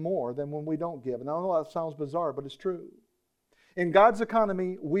have more than when we don't give. And I know that sounds bizarre, but it's true. In God's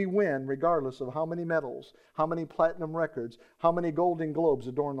economy, we win regardless of how many medals, how many platinum records, how many Golden Globes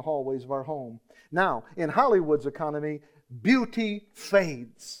adorn the hallways of our home. Now, in Hollywood's economy, beauty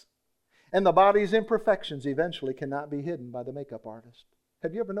fades. And the body's imperfections eventually cannot be hidden by the makeup artist.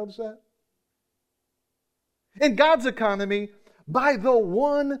 Have you ever noticed that? In God's economy, by the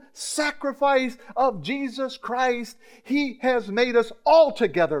one sacrifice of Jesus Christ, He has made us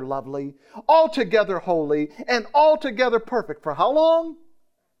altogether lovely, altogether holy, and altogether perfect. For how long?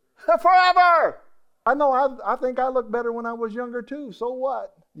 Forever! I know, I think I looked better when I was younger too. So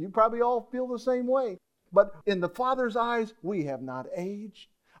what? You probably all feel the same way. But in the Father's eyes, we have not aged.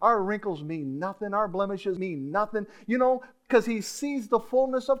 Our wrinkles mean nothing. Our blemishes mean nothing. You know, because He sees the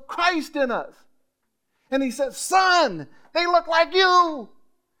fullness of Christ in us. And He said, son, they look like you.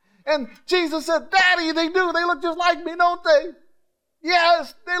 And Jesus said, Daddy, they do. They look just like me, don't they?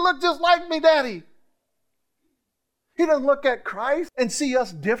 Yes, they look just like me, Daddy. He doesn't look at Christ and see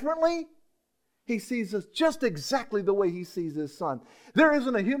us differently. He sees us just exactly the way He sees His Son. There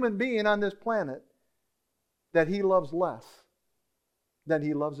isn't a human being on this planet that He loves less than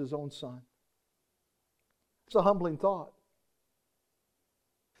He loves His own Son. It's a humbling thought.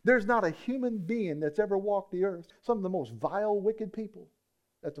 There's not a human being that's ever walked the earth, some of the most vile, wicked people,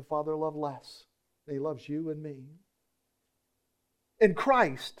 that the Father loved less than He loves you and me. In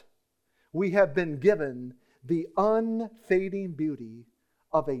Christ, we have been given the unfading beauty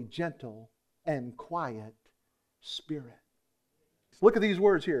of a gentle and quiet spirit. Look at these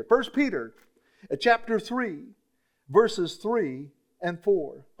words here. 1 Peter chapter 3, verses 3 and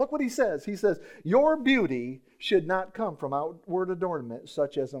 4. Look what he says. He says, your beauty should not come from outward adornment,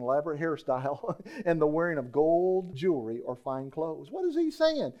 such as an elaborate hairstyle and the wearing of gold jewelry or fine clothes. What is he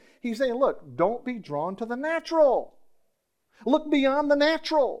saying? He's saying, look, don't be drawn to the natural. Look beyond the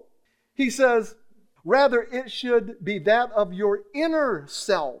natural. He says, rather it should be that of your inner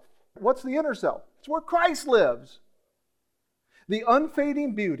self. What's the inner self? It's where Christ lives. The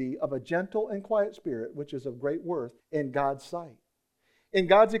unfading beauty of a gentle and quiet spirit, which is of great worth in God's sight. In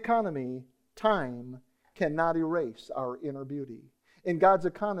God's economy, time cannot erase our inner beauty. In God's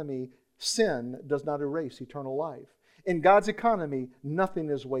economy, sin does not erase eternal life. In God's economy, nothing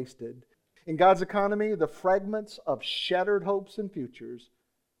is wasted. In God's economy, the fragments of shattered hopes and futures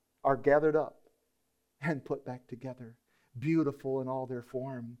are gathered up and put back together, beautiful in all their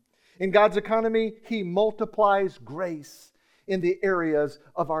form. In God's economy, He multiplies grace in the areas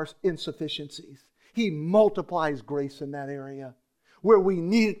of our insufficiencies. He multiplies grace in that area. Where we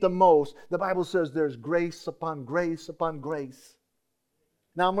need it the most, the Bible says there's grace upon grace upon grace.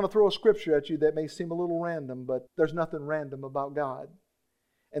 Now I'm going to throw a scripture at you that may seem a little random, but there's nothing random about God.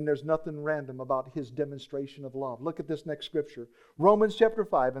 And there's nothing random about His demonstration of love. Look at this next scripture. Romans chapter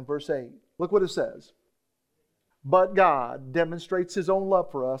 5 and verse 8. Look what it says. But God demonstrates His own love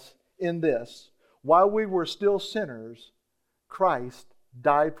for us in this. While we were still sinners, Christ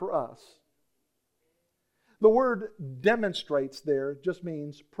died for us. The word demonstrates there just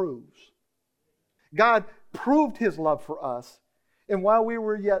means proves. God proved His love for us. And while we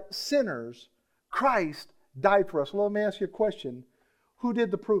were yet sinners, Christ died for us. Well, let me ask you a question. Who did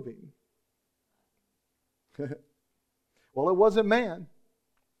the proving? Well, it wasn't man.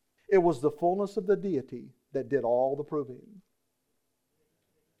 It was the fullness of the deity that did all the proving.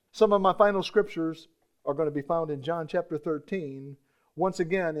 Some of my final scriptures are going to be found in John chapter 13. Once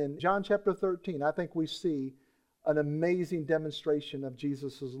again, in John chapter 13, I think we see an amazing demonstration of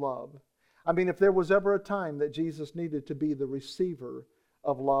Jesus' love. I mean, if there was ever a time that Jesus needed to be the receiver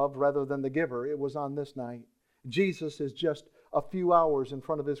of love rather than the giver, it was on this night. Jesus is just a few hours in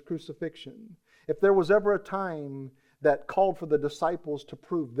front of His crucifixion. If there was ever a time that called for the disciples to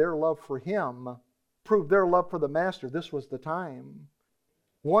prove their love for Him, prove their love for the Master, this was the time.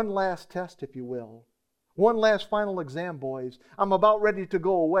 One last test, if you will. One last final exam, boys. I'm about ready to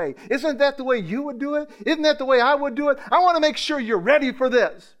go away. Isn't that the way you would do it? Isn't that the way I would do it? I want to make sure you're ready for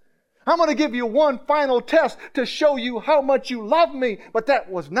this. I'm going to give you one final test to show you how much you love me. But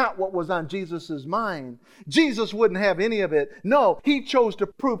that was not what was on Jesus' mind. Jesus wouldn't have any of it. No, He chose to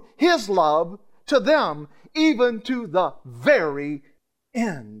prove His love to them, even to the very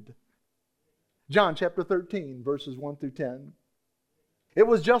end. John chapter 13, verses 1 through 10. It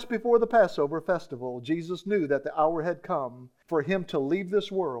was just before the Passover festival. Jesus knew that the hour had come for him to leave this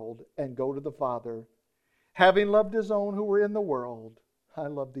world and go to the Father. Having loved his own who were in the world. I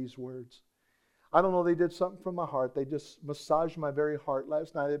love these words. I don't know, they did something from my heart. They just massaged my very heart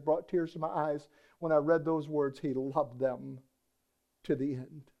last night. It brought tears to my eyes when I read those words. He loved them to the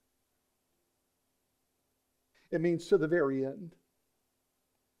end. It means to the very end.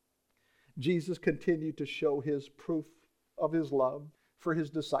 Jesus continued to show his proof of his love for his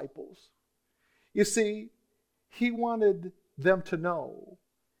disciples. You see, he wanted them to know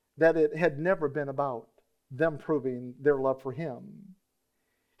that it had never been about them proving their love for him.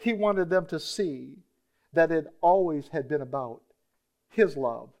 He wanted them to see that it always had been about his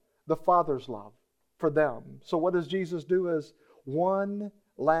love, the Father's love for them. So what does Jesus do as one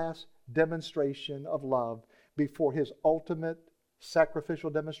last demonstration of love before his ultimate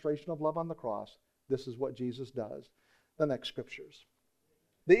sacrificial demonstration of love on the cross? This is what Jesus does. The next scriptures.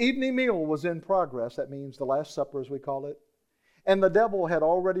 The evening meal was in progress. That means the Last Supper, as we call it. And the devil had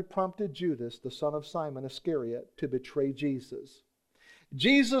already prompted Judas, the son of Simon Iscariot, to betray Jesus.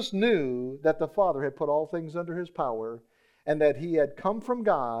 Jesus knew that the Father had put all things under his power and that he had come from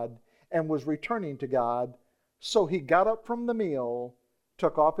God and was returning to God. So he got up from the meal,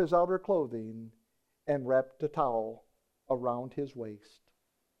 took off his outer clothing, and wrapped a towel around his waist.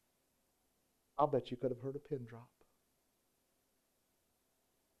 I'll bet you could have heard a pin drop.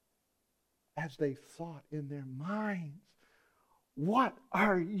 As they thought in their minds, what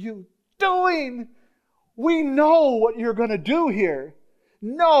are you doing? We know what you're going to do here.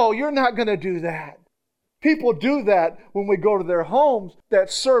 No, you're not going to do that. People do that when we go to their homes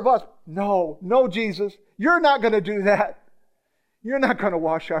that serve us. No, Jesus, you're not going to do that. You're not going to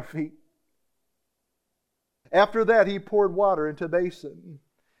wash our feet. After that, he poured water into a basin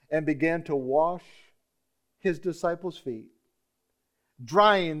and began to wash his disciples' feet,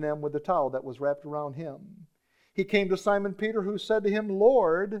 drying them with the towel that was wrapped around him. He came to Simon Peter, who said to him,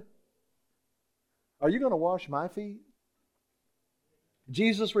 Lord, are you going to wash my feet?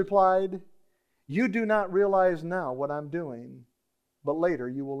 Jesus replied, you do not realize now what I'm doing, but later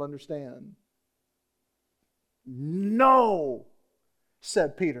you will understand. No,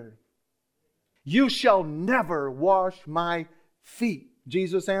 said Peter, you shall never wash my feet.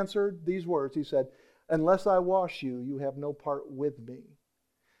 Jesus answered these words. He said, unless I wash you, you have no part with me.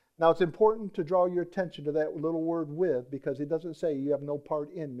 Now, it's important to draw your attention to that little word with, because it doesn't say you have no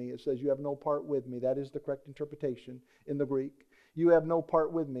part in me. It says you have no part with me. That is the correct interpretation in the Greek. You have no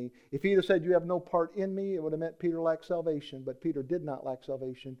part with me. If he had said you have no part in me, it would have meant Peter lacked salvation, but Peter did not lack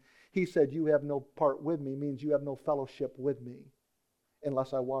salvation. He said you have no part with me means you have no fellowship with me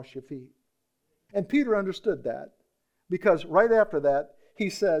unless I wash your feet. And Peter understood that, because right after that, he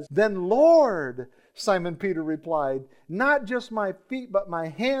says, then Lord, Simon Peter replied, not just my feet, but my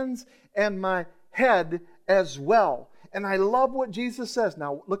hands and my head as well. And I love what Jesus says.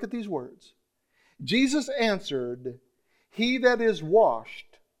 Now, look at these words. Jesus answered, he that is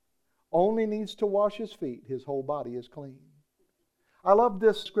washed only needs to wash his feet. His whole body is clean. I love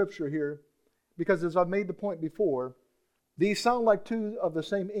this scripture here because, as I've made the point before, these sound like two of the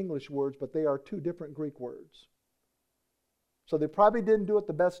same English words, but they are two different Greek words. So they probably didn't do it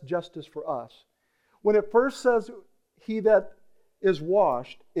the best justice for us. When it first says, he that is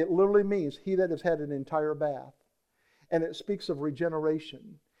washed, it literally means he that has had an entire bath. And it speaks of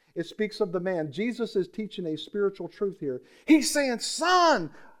regeneration. It speaks of the man. Jesus is teaching a spiritual truth here. He's saying,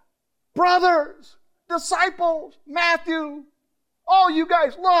 son, brothers, disciples, Matthew, oh, you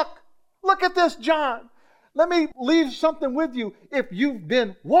guys, look at this, John. Let me leave something with you. If you've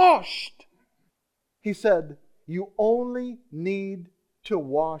been washed, he said, you only need to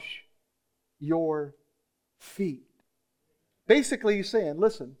wash your feet. Basically, he's saying,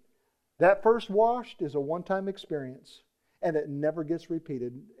 listen, that first washed is a one-time experience, and it never gets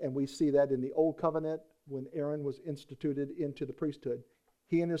repeated. And we see that in the Old Covenant when Aaron was instituted into the priesthood.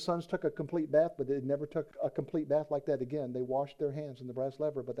 He and his sons took a complete bath, but they never took a complete bath like that again. They washed their hands in the brass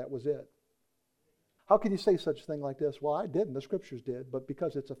laver, but that was it. How can you say such a thing like this? Well, I didn't. The scriptures did, but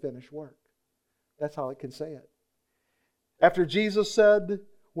because it's a finished work. That's how it can say it. After Jesus said,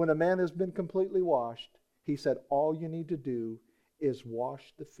 when a man has been completely washed, he said, all you need to do is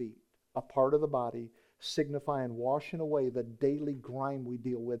wash the feet, a part of the body, signifying washing away the daily grime we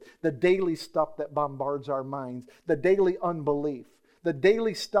deal with, the daily stuff that bombards our minds, the daily unbelief, the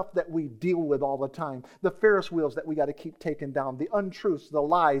daily stuff that we deal with all the time, the Ferris wheels that we got to keep taking down, the untruths, the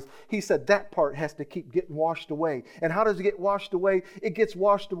lies. He said that part has to keep getting washed away. And how does it get washed away? It gets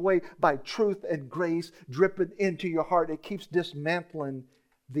washed away by truth and grace dripping into your heart. It keeps dismantling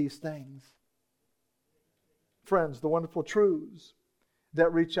these things. Friends, the wonderful truths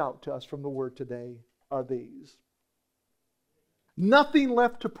that reach out to us from the Word today are these. Nothing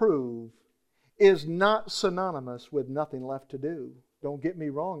left to prove is not synonymous with nothing left to do. Don't get me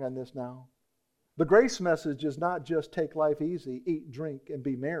wrong on this now. The grace message is not just take life easy, eat, drink, and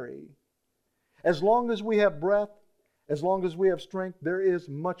be merry. As long as we have breath, as long as we have strength, there is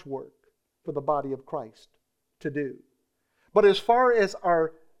much work for the body of Christ to do. But as far as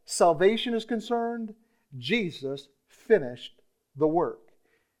our salvation is concerned, Jesus finished the work.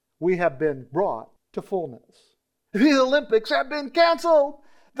 We have been brought to fullness. The Olympics have been canceled.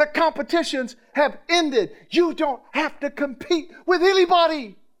 The competitions have ended. You don't have to compete with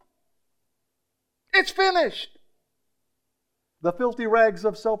anybody. It's finished. The filthy rags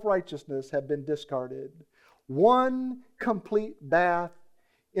of self-righteousness have been discarded. One complete bath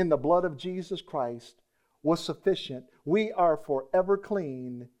in the blood of Jesus Christ was sufficient. We are forever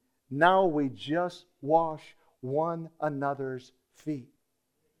clean. Now we just wash one another's feet.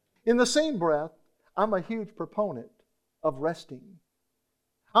 In the same breath, I'm a huge proponent of resting.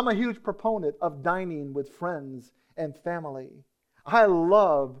 I'm a huge proponent of dining with friends and family. I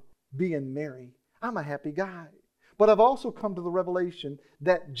love being merry. I'm a happy guy. But I've also come to the revelation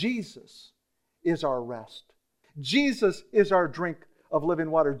that Jesus is our rest. Jesus is our drink of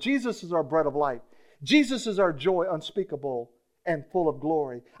living water. Jesus is our bread of life. Jesus is our joy unspeakable and full of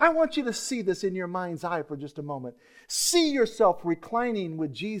glory. I want you to see this in your mind's eye for just a moment. See yourself reclining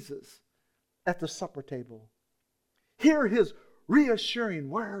with Jesus at the supper table. Hear His reassuring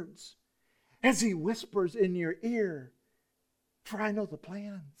words as He whispers in your ear, "For I know the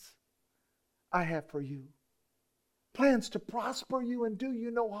plans I have for you. Plans to prosper you and do you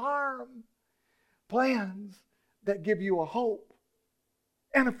no harm. Plans that give you a hope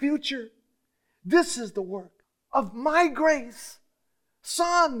and a future. This is the work of my grace.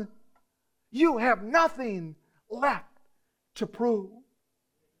 Son, you have nothing left to prove."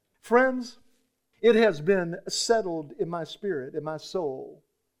 Friends, it has been settled in my spirit, in my soul,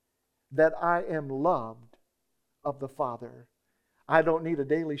 that I am loved of the Father. I don't need a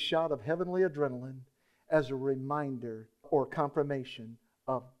daily shot of heavenly adrenaline as a reminder or confirmation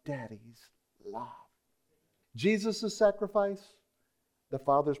of Daddy's love. Jesus' sacrifice, the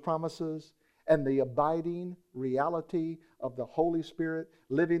Father's promises, and the abiding reality of the Holy Spirit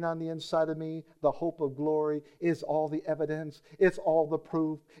living on the inside of me, the hope of glory, is all the evidence. It's all the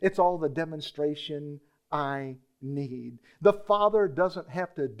proof. It's all the demonstration I need. The Father doesn't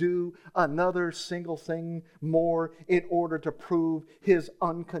have to do another single thing more in order to prove His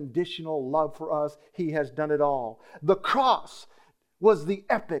unconditional love for us. He has done it all. The cross was the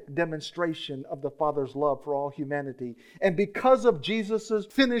epic demonstration of the Father's love for all humanity. And because of Jesus'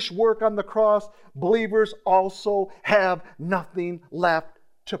 finished work on the cross, believers also have nothing left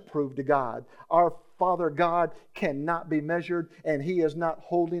to prove to God. Our Father God cannot be measured, and He is not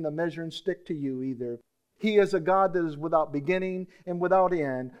holding a measuring stick to you either. He is a God that is without beginning and without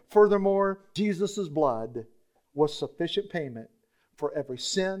end. Furthermore, Jesus' blood was sufficient payment for every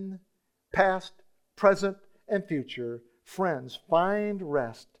sin, past, present, and future. Friends, find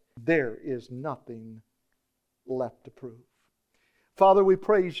rest. There is nothing left to prove. Father, we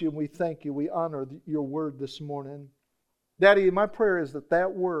praise You and we thank You. We honor Your word this morning. Daddy, my prayer is that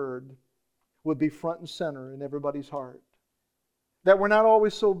that word would be front and center in everybody's heart. That we're not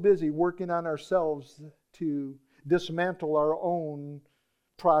always so busy working on ourselves to dismantle our own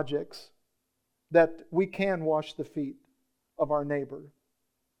projects, that we can wash the feet of our neighbor.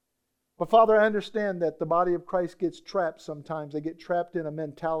 But Father, I understand that the body of Christ gets trapped sometimes. They get trapped in a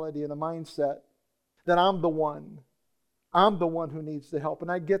mentality and a mindset that I'm the one who needs the help.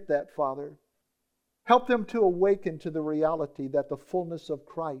 And I get that, Father. Help them to awaken to the reality that the fullness of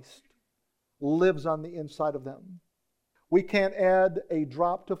Christ lives on the inside of them. We can't add a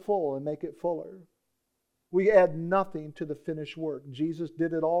drop to full and make it fuller. We add nothing to the finished work. Jesus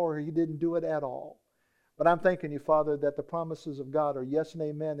did it all, or He didn't do it at all. But I'm thanking You, Father, that the promises of God are yes and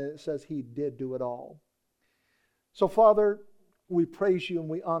amen, and it says He did do it all. So, Father, we praise You and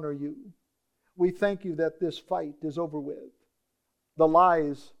we honor You. We thank You that this fight is over with. The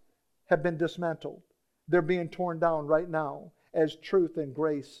lies have been dismantled. They're being torn down right now as truth and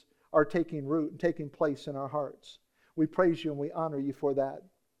grace are taking root and taking place in our hearts. We praise You and we honor You for that.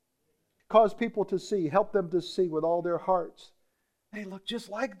 Cause people to see, help them to see with all their hearts. They look just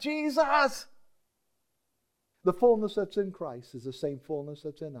like Jesus. The fullness that's in Christ is the same fullness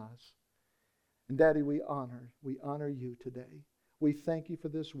that's in us. And Daddy, we honor you today. We thank you for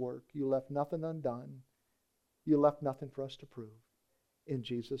this work. You left nothing undone. You left nothing for us to prove. In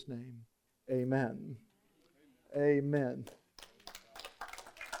Jesus' name, amen. Amen.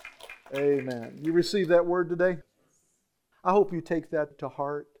 Amen. You received that word today? I hope you take that to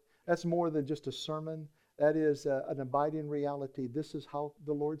heart. That's more than just a sermon. That is an abiding reality. This is how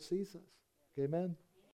the Lord sees us. Amen.